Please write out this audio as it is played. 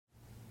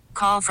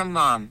call from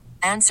mom.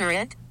 Answer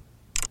it.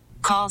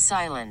 Call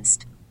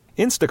silenced.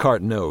 Instacart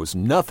knows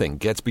nothing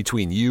gets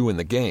between you and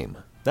the game.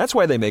 That's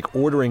why they make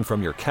ordering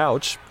from your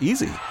couch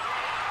easy.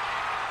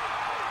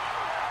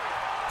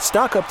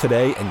 Stock up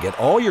today and get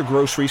all your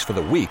groceries for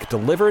the week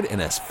delivered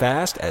in as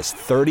fast as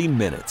 30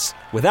 minutes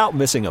without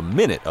missing a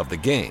minute of the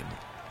game.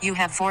 You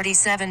have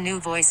 47 new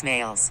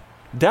voicemails.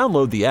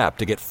 Download the app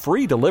to get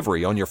free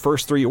delivery on your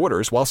first 3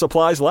 orders while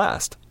supplies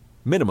last.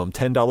 Minimum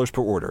 $10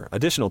 per order.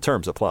 Additional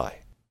terms apply.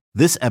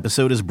 This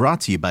episode is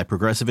brought to you by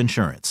Progressive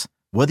Insurance.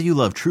 Whether you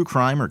love true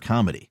crime or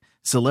comedy,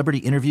 celebrity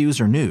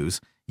interviews or news,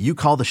 you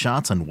call the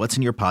shots on what's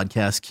in your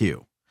podcast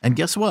queue. And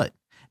guess what?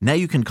 Now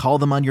you can call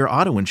them on your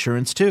auto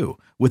insurance too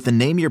with the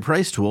Name Your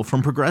Price tool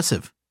from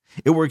Progressive.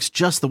 It works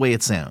just the way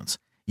it sounds.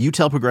 You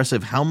tell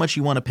Progressive how much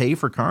you want to pay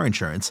for car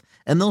insurance,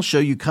 and they'll show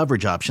you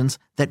coverage options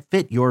that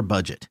fit your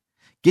budget.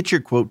 Get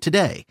your quote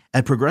today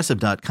at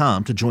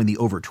Progressive.com to join the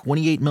over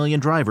 28 million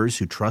drivers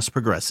who trust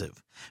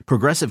Progressive.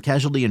 Progressive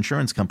Casualty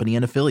Insurance Company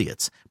and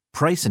Affiliates.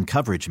 Price and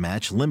coverage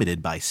match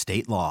limited by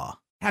state law.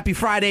 Happy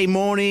Friday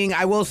morning.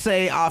 I will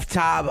say off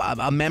top,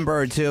 a member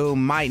or two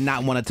might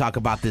not want to talk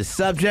about this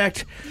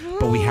subject,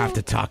 but we have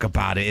to talk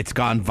about it. It's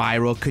gone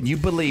viral. Can you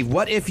believe?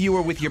 What if you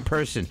were with your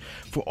person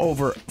for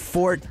over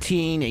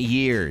 14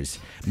 years,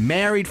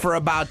 married for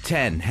about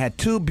 10, had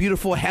 2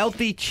 beautiful,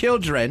 healthy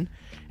children,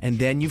 and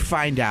then you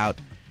find out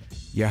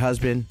your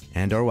husband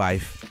and or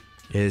wife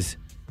is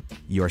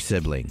your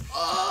sibling?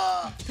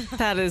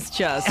 That is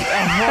just a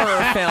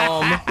horror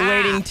film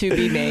waiting to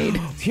be made.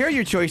 Here are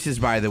your choices,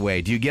 by the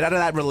way. Do you get out of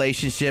that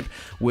relationship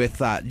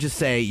with, just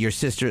say, your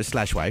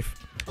sister/wife?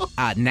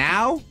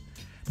 Now,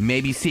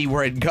 maybe see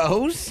where it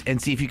goes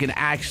and see if you can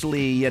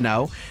actually,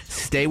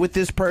 stay with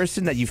this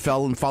person that you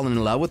fallen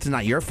in love with. It's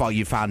not your fault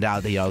you found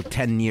out,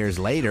 10 years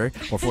later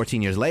or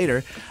 14 years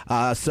later.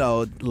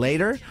 So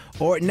later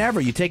or never.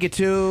 You take it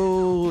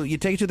to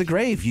the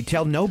grave. You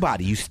tell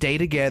nobody. You stay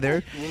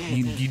together.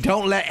 You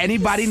don't let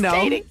anybody know.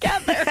 Stay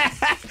together.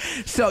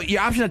 So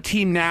your option of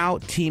team now,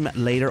 team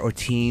later, or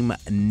team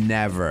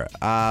never.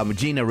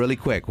 Gina, really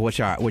quick, which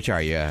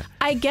are you?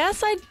 I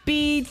guess I'd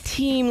be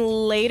team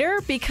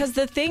later because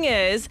the thing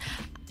is,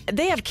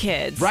 they have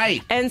kids.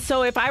 Right. And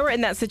so if I were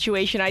in that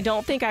situation, I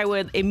don't think I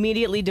would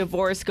immediately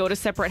divorce, go to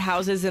separate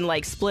houses, and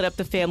split up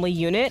the family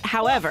unit.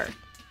 However,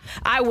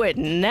 I would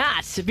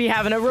not be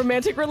having a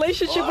romantic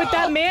relationship with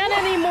that man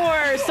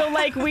anymore. So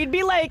we'd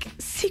be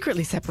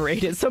secretly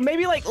separated. So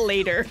maybe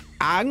later.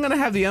 I'm going to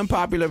have the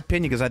unpopular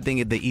opinion because I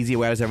think the easy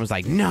way is everyone's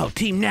like, no,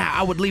 team now.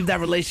 I would leave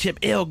that relationship.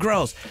 Ill,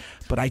 gross.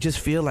 But I just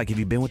feel like if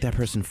you've been with that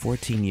person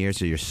 14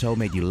 years or you're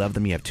soulmate, you love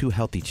them, you have 2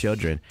 healthy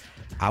children,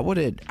 I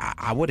wouldn't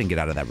get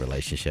out of that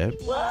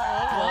relationship.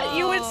 What?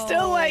 You would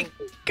still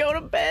go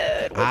to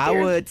bed with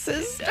your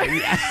sister?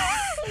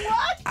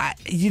 What?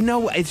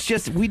 It's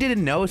just we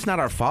didn't know. It's not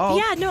our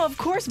fault. Yeah, no, of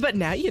course, but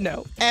now you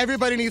know.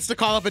 Everybody needs to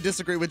call up and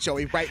disagree with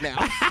Joey right now.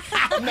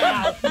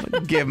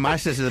 Give my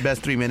sister the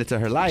best 3 minutes of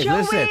her life.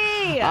 Joey! Listen,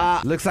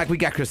 looks like we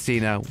got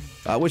Christina.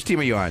 Which team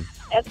are you on?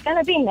 It's going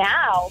to be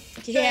now.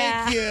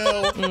 Yeah.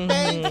 Thank you.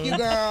 Thank you,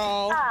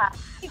 girl. Yeah,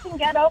 you can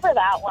get over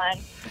that one.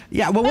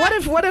 Yeah, well,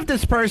 what if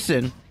this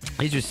person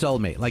is your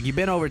soulmate? You've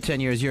been over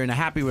 10 years, you're in a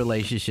happy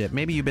relationship.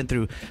 Maybe you've been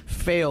through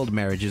failed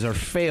marriages or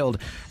failed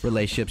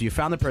relationships. You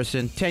found the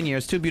person, 10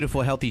 years, 2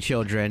 beautiful, healthy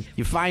children.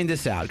 You find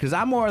this out. Because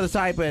I'm more of the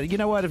type, but you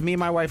know what? If me and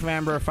my wife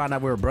Amber found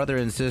out we were brother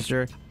and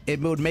sister, it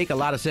would make a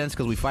lot of sense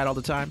because we fight all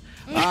the time.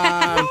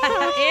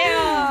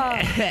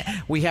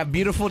 We have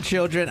beautiful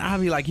children. I'll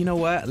be like, you know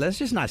what? Let's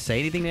just not say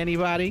anything to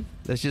anybody.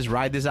 Let's just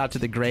ride this out to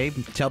the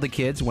grave. Tell the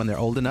kids when they're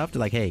old enough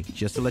to hey,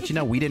 just to let you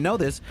know, we didn't know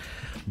this,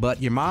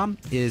 but your mom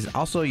is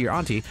also your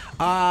auntie.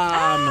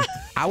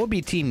 I would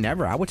be team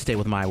never. I would stay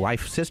with my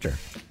wife's sister.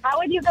 How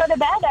would you go to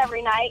bed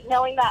every night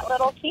knowing that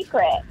little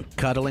secret?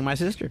 Cuddling my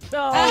sister.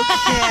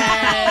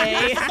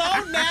 Okay.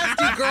 So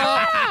nasty,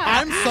 girl.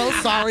 I'm so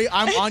sorry.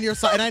 I'm on your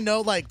side. And I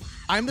know,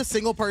 I'm the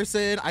single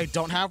person. I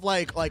don't have,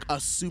 a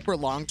super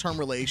long-term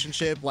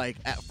relationship,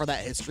 for that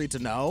history to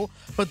know.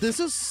 But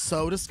this is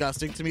so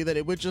disgusting to me that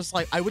it would just,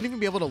 I wouldn't even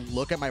be able to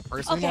look at my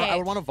person anymore. I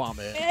would want to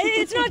vomit.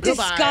 It's not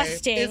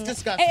disgusting. It's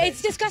disgusting.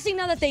 It's disgusting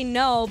now that they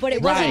know, but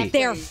it wasn't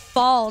their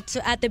fault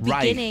at the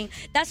beginning.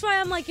 That's why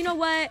I'm like, you know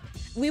what?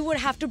 We would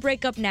have to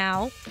break up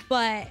now,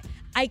 but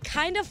I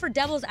kind of, for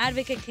devil's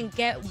advocate, can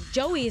get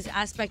Joey's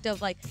aspect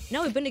of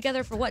no, we've been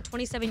together for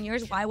 27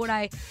 years. Why would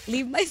I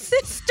leave my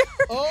sister?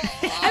 Oh.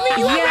 I mean,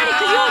 you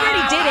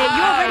already did it.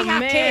 You already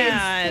have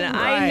kids.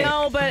 I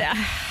know, but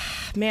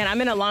man,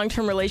 I'm in a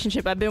long-term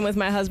relationship. I've been with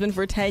my husband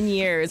for 10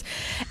 years.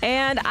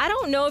 And I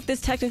don't know if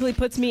this technically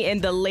puts me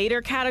in the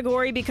later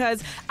category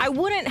because I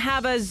wouldn't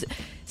have us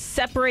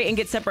separate and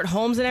get separate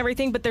homes and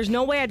everything, but there's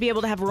no way I'd be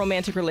able to have a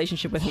romantic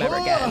relationship with him ever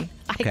again.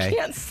 Okay. I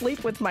can't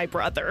sleep with my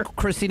brother.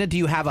 Christina, do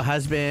you have a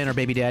husband or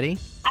baby daddy?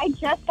 I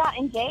just got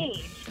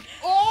engaged.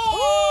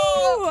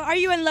 Oh! Are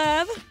you in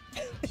love?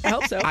 I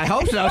hope so. I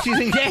hope so.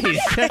 She's engaged.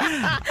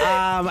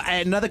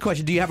 Another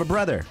question. Do you have a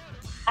brother?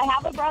 I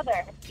have a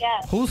brother.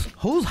 Yes.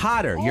 Who's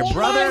hotter, your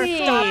brother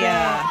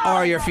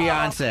or your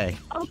fiance?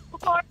 Of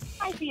course,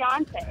 my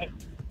fiance.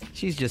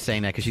 She's just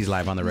saying that because she's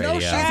live on the radio. No,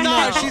 she's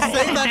not. She's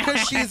saying that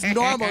because she's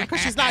normal, because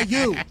she's not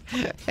you.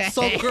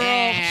 So,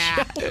 girl,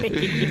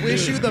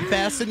 wish you the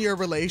best in your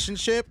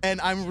relationship,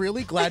 and I'm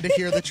really glad to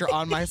hear that you're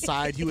on my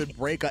side. You would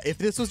break up. If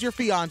this was your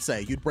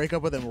fiance, you'd break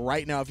up with him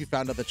right now if you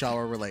found out that y'all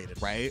were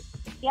related, right?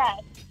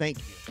 Yes. Thank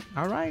you.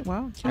 All right,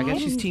 well, I guess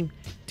she's team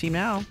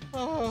Al.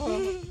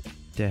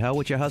 To hell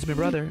with your husband,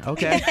 brother.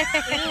 Okay.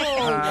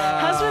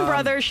 Husband,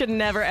 brother should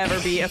never,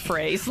 ever be a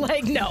phrase.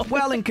 Like, no.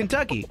 Well, in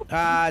Kentucky,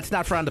 it's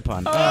not frowned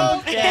upon.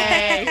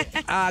 Okay.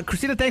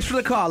 Christina, thanks for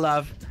the call,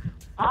 love.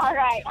 All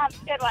right. Have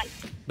a good one.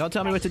 Don't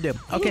tell me what to do.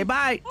 Okay,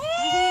 bye.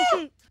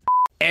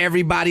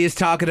 Everybody is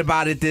talking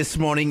about it this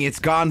morning. It's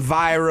gone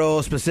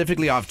viral,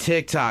 specifically off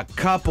TikTok.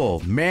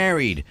 Couple,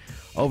 married,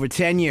 over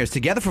 10 years,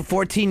 together for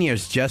 14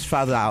 years, just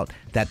found out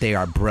that they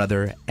are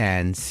brother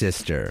and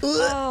sister.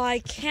 Oh, I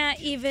can't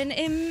even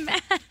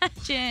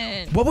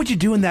imagine. What would you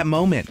do in that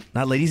moment?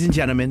 Now, ladies and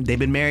gentlemen, they've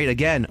been married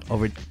again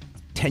over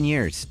 10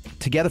 years,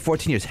 together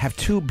 14 years, have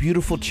two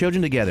beautiful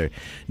children together.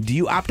 Do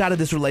you opt out of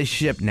this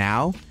relationship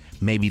now?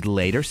 Maybe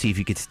later, see if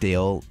you could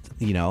still,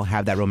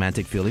 have that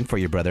romantic feeling for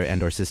your brother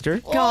and or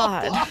sister?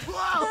 God.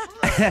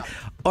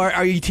 Or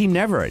are you team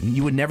never?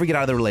 You would never get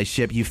out of the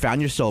relationship. You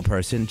found your soul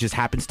person, just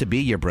happens to be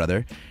your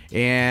brother,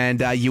 and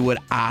you would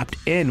opt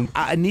in.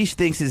 Anish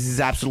thinks this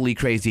is absolutely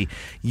crazy.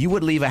 You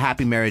would leave a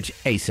happy marriage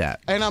ASAP.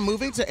 And I'm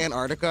moving to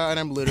Antarctica, and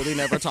I'm literally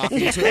never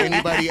talking to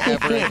anybody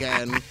ever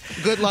again.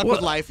 Good luck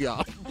with life,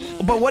 y'all.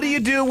 But what do you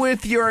do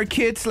with your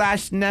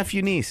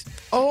kid/nephew niece?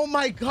 Oh,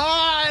 my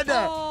God.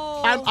 Oh.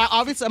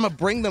 Obviously, I'm going to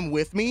bring them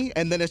with me,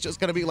 and then it's just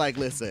going to be like,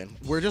 listen,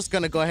 we're just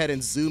going to go ahead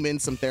and zoom in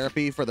some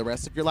therapy for the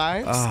rest of your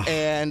lives,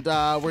 and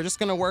we're just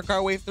going to work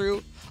our way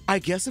through. I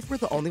guess if we're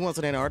the only ones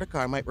in Antarctica,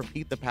 I might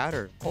repeat the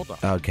pattern. Hold on.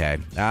 Okay.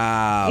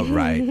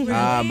 Right.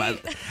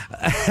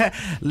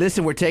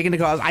 Listen, we're taking the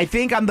calls. I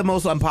think I'm the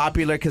most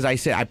unpopular because I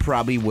said I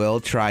probably will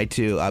try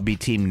to be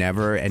team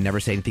never and never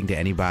say anything to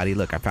anybody.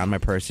 Look, I found my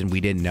person.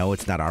 We didn't know.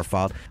 It's not our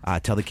fault.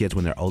 Tell the kids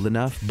when they're old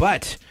enough.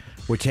 But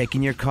we're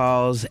taking your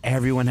calls.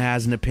 Everyone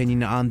has an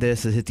opinion on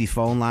this. Let's hit these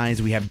phone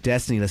lines. We have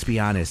Destiny. Let's be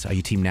honest. Are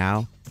you team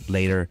now,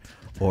 later,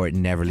 or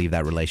never leave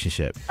that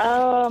relationship?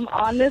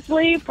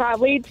 Honestly,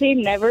 probably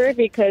team never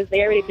because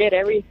they already did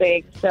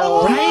everything.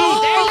 So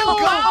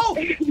Right,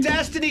 there you go.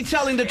 Destiny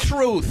telling the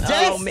truth.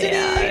 Oh,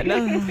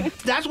 man.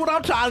 That's what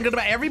I'm talking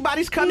about.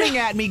 Everybody's coming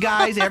at me,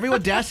 guys.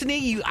 Everyone,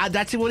 Destiny,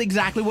 that's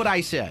exactly what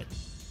I said.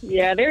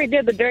 yeah, they already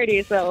did the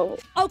dirty. So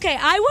Okay,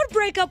 I would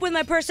break up with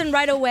my person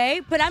right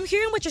away, but I'm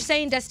hearing what you're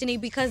saying, Destiny,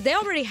 because they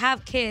already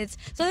have kids,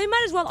 so they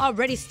might as well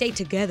already stay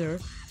together.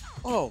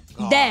 Oh,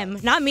 God. Them,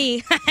 not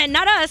me,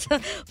 not us,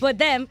 but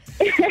them.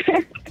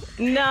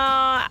 No,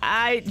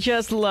 I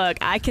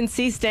can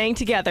see staying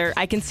together.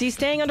 I can see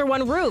staying under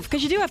one roof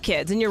because you do have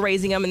kids and you're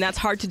raising them, and that's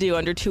hard to do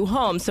under two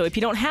homes. So if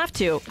you don't have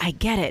to, I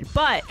get it.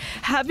 But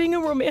having a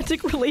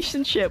romantic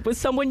relationship with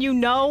someone you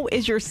know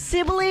is your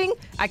sibling,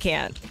 I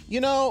can't.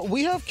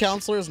 We have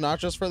counselors not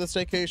just for the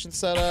staycation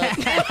setup.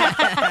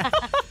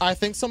 I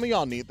think some of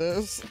y'all need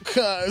this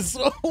because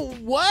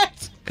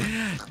what?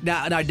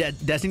 Now,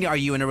 Destiny, are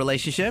you in a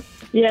relationship?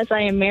 yes,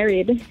 I am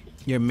married.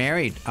 You're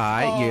married. All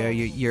right.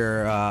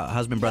 Your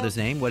husband, brother's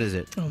name, what is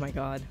it? Oh, my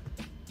God.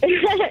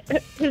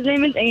 His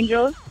name is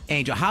Angel.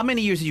 Angel. How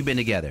many years have you been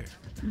together?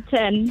 10.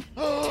 10 years.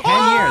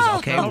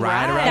 Okay, all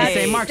right around right.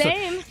 the same mark.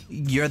 Same. So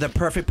you're the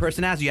perfect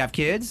person to ask. You have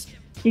kids?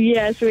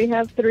 Yes, we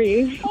have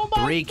 3.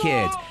 3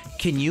 kids.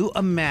 Can you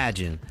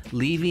imagine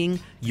leaving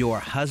your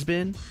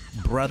husband,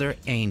 brother,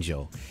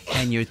 Angel,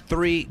 and your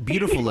 3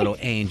 beautiful little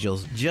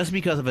angels just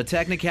because of a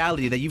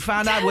technicality that you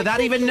found out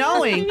without even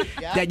knowing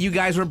that you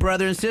guys were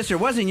brother and sister? It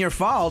wasn't your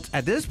fault.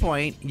 At this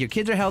point, your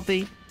kids are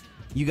healthy.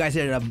 You guys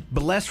had a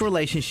blessed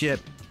relationship.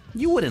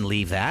 You wouldn't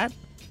leave that.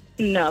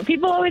 No,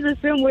 people always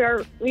assume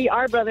we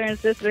are brother and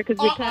sister because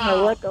we kind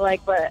of look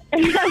alike, but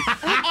I'm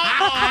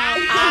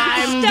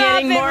Stop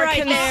getting it more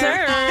right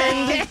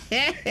concerned.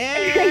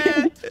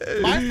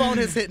 My phone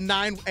has hit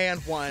 9 and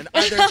 1.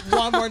 There's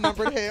one more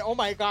number to hit. Oh,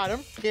 my God.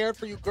 I'm scared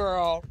for you,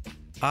 girl.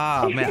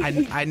 Oh,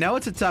 man, I know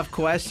it's a tough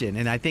question,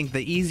 and I think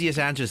the easiest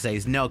answer to say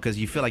is no because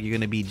you feel like you're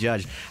going to be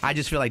judged. I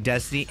just feel like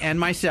Destiny and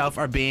myself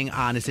are being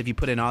honest. If you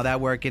put in all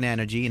that work and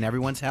energy and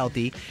everyone's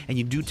healthy and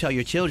you do tell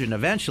your children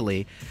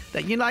eventually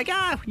that you're like,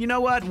 you know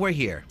what, we're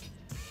here.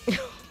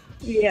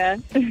 yeah.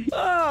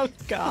 Oh,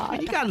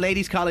 God. You got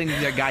ladies calling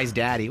their guys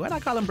daddy. Why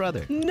not call him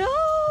brother? No,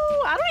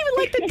 I don't even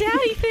like the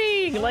daddy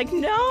thing. Like,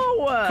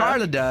 no.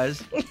 Carla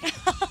does.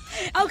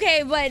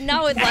 Okay, but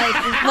now it's like,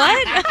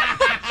 what?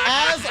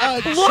 As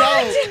a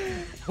joke,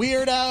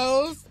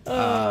 weirdos.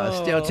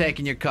 Still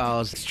taking your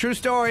calls. It's true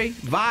story,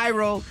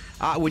 viral.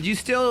 Would you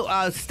still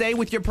stay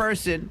with your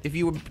person if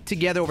you were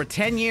together over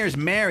 10 years,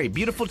 married,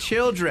 beautiful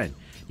children?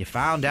 You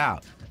found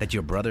out that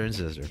you're brother and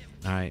sister.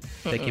 All right,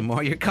 taking more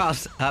of your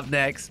calls up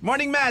next.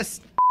 Morning Mess.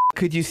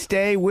 Could you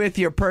stay with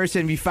your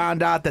person if you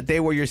found out that they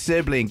were your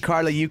sibling?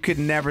 Carla, you could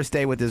never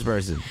stay with this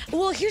person.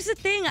 Well, here's the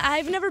thing.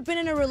 I've never been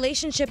in a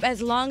relationship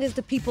as long as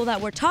the people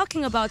that we're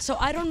talking about, so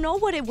I don't know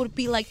what it would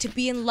be like to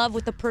be in love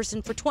with a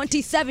person for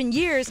 27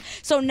 years.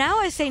 So now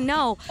I say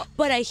no,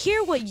 but I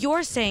hear what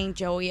you're saying,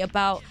 Joey,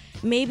 about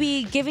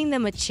maybe giving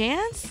them a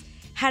chance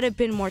had it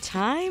been more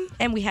time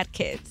and we had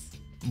kids.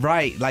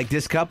 Right, like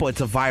this couple, it's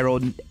a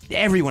viral.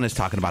 Everyone is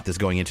talking about this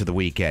going into the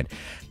weekend.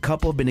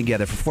 Couple have been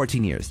together for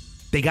 14 years.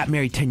 They got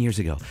married 10 years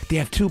ago. They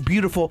have 2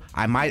 beautiful,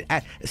 I might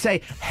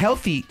say,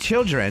 healthy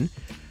children.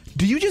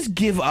 Do you just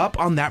give up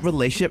on that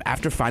relationship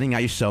after finding out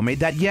your soulmate?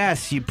 That,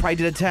 yes, you probably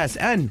did a test,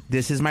 and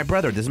this is my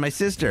brother, this is my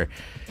sister.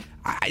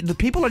 The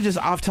people are just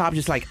off top,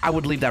 just like, I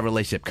would leave that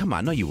relationship. Come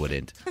on, no, you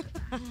wouldn't.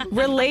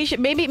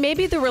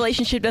 Maybe the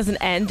relationship doesn't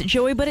end,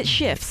 Joey, but it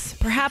shifts.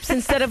 Perhaps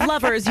instead of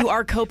lovers, you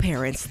are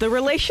co-parents. The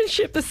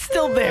relationship is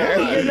still there,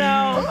 you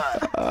know?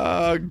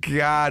 Oh,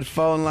 God.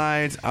 Phone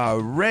lines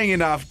are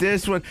ringing off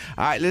this one.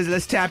 All right,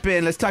 let's tap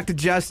in. Let's talk to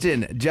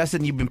Justin.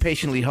 Justin, you've been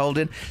patiently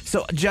holding.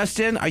 So,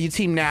 Justin, are you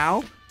team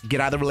now? Get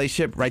out of the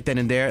relationship right then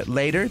and there.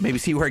 Later, maybe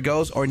see where it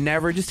goes, or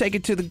never. Just take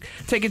it to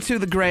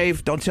the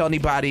grave. Don't tell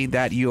anybody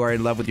that you are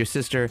in love with your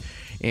sister,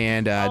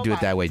 and do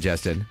it that way,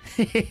 Justin.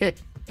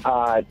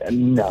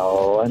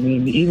 No. I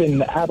mean,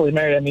 even happily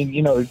married, I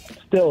mean,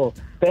 still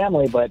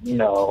family, but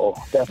no,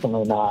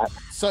 definitely not.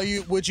 So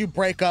would you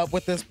break up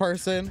with this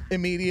person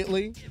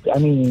immediately? I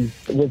mean,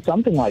 with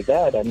something like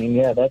that, I mean,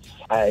 yeah, that's.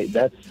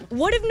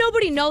 What if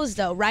nobody knows,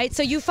 though, right?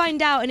 So you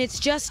find out and it's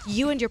just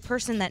you and your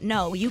person that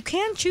know. You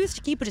can choose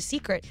to keep it a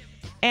secret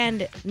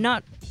and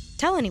not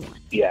tell anyone.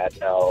 Yeah,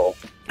 no.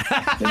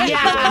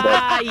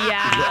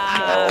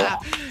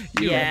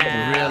 You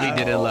really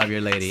didn't love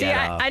your lady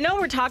at all. I know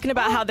we're talking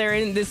about how they're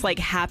in this like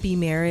happy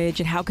marriage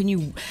and how can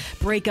you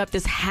break up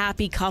this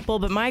happy couple,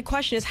 but my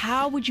question is,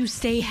 how would you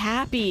stay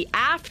happy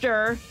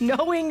after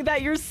knowing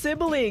that you're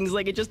siblings?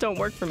 Like, it just don't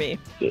work for me.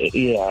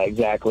 Yeah,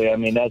 exactly. I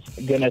mean, that's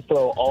gonna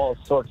throw all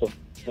sorts of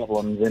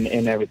problems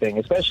and everything,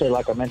 especially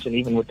like I mentioned,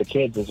 even with the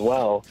kids as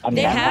well. I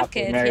mean, I'm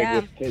happily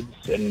married with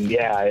kids, and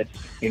it's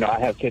I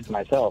have kids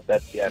myself.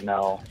 That's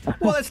no.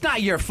 Well, it's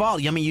not your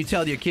fault. I mean, you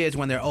tell your kids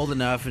when they're old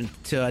enough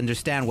to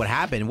understand what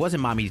happened. It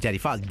wasn't mommy's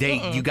daddy's fault.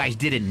 You guys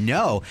didn't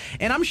know,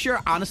 and I'm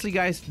sure, honestly,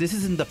 guys, this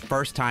isn't the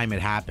first time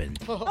it happened.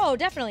 Oh,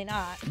 definitely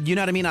not. You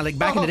know what I mean? Like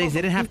back in the days,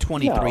 they didn't have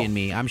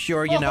 23andMe. I'm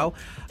sure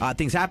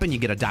things happen. You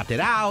get adopted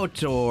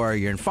out, or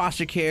you're in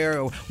foster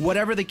care, or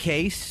whatever the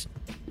case.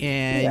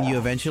 And you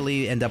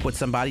eventually end up with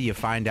somebody, you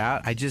find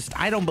out.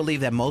 I don't believe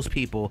that most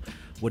people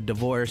would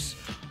divorce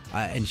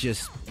and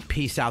just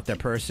peace out their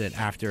person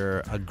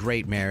after a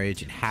great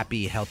marriage and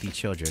happy, healthy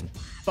children.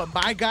 But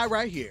my guy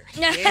right here,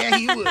 yeah,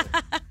 he would.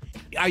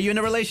 Are you in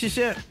a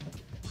relationship?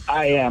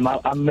 I am.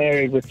 I'm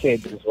married with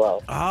kids as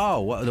well.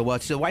 Oh,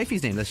 what's the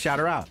wifey's name? Let's shout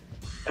her out.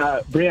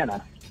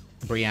 Brianna.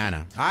 All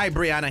right,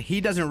 Brianna,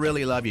 he doesn't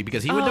really love you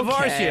because he would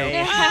divorce you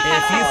if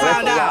you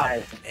found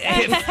out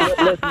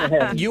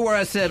if you were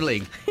a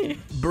sibling.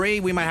 Bree,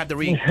 we might have to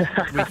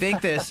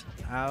rethink this.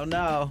 Oh,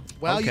 no.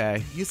 Well,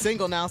 okay. You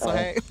single now, so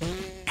hey.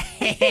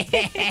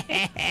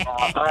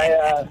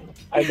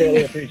 I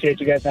really appreciate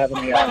you guys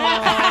having me on.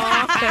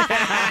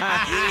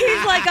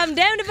 He's like, I'm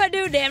damned if I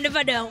do, damned if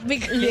I don't.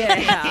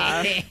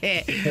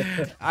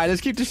 All right,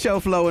 let's keep the show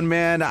flowing,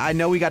 man. I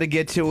know we got to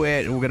get to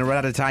it. We're going to run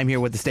out of time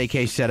here with the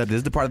staycation setup. This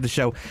is the part of the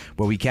show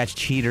where we catch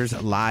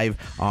cheaters live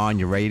on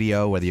your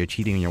radio, whether you're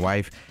cheating on your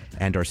wife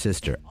and or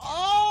sister.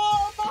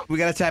 We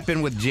got to tap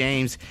in with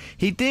James.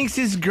 He thinks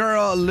his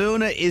girl,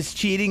 Luna, is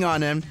cheating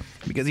on him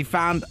because he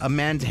found a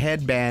man's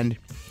headband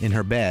in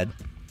her bed.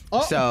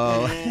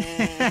 So,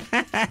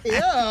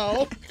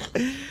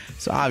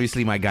 so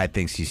obviously my guy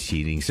thinks he's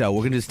cheating. So we're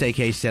going to do a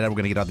staycation setup. We're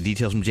going to get all the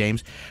details from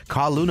James.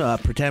 Call Luna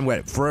up. Pretend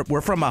we're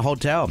from a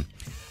hotel.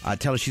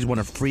 Tell her she's won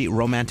a free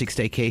romantic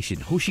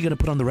staycation. Who's she going to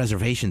put on the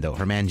reservation, though?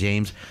 Her man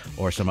James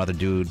or some other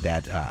dude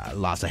that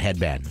lost a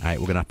headband? All right,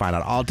 we're going to find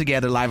out all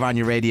together live on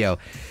your radio.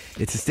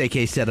 It's a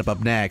staycation setup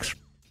up next.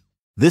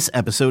 This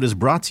episode is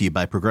brought to you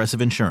by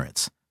Progressive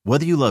Insurance.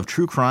 Whether you love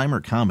true crime or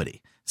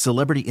comedy,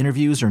 celebrity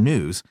interviews or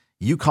news,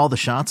 you call the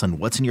shots on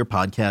what's in your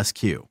podcast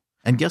queue.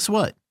 And guess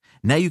what?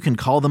 Now you can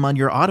call them on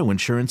your auto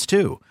insurance,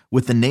 too,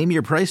 with the Name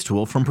Your Price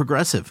tool from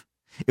Progressive.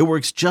 It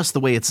works just the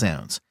way it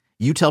sounds.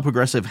 You tell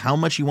Progressive how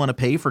much you want to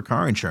pay for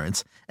car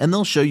insurance, and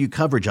they'll show you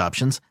coverage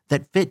options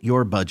that fit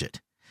your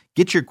budget.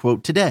 Get your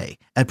quote today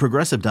at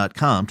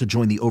Progressive.com to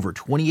join the over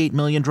 28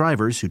 million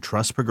drivers who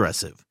trust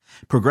Progressive.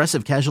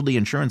 Progressive Casualty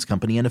Insurance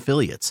Company and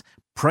Affiliates.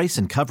 Price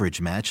and coverage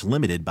match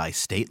limited by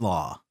state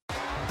law.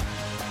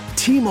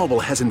 T-Mobile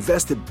has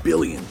invested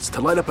billions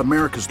to light up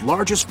America's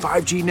largest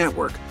 5G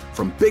network,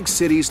 from big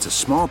cities to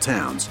small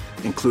towns,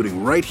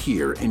 including right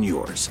here in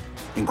yours.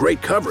 And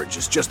great coverage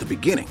is just the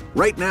beginning.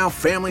 Right now,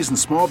 families and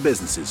small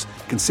businesses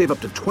can save up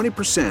to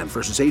 20%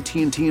 versus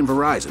AT&T and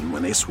Verizon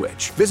when they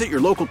switch. Visit your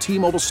local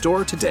T-Mobile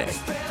store today.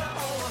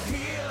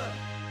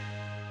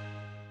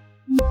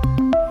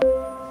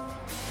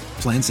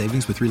 Plan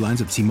savings with 3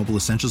 lines of T-Mobile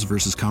Essentials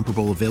versus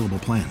comparable available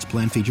plans.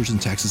 Plan features and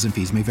taxes and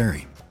fees may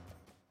vary.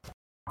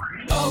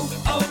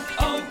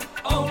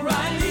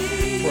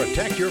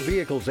 Protect your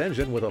vehicle's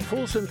engine with a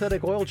full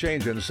synthetic oil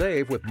change and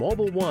save with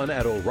Mobile One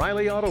at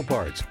O'Reilly Auto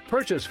Parts.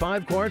 Purchase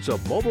 5 quarts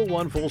of Mobile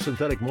One full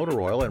synthetic motor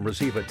oil and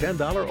receive a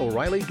 $10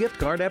 O'Reilly gift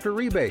card after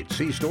rebate.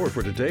 See store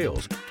for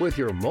details. With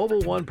your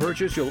Mobile One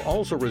purchase, you'll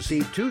also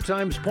receive 2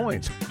 times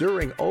points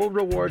during O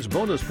Rewards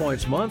Bonus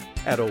Points Month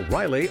at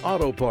O'Reilly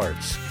Auto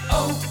Parts.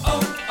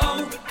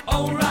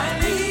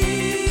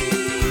 O'Reilly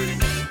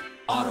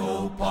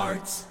Auto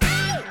Parts.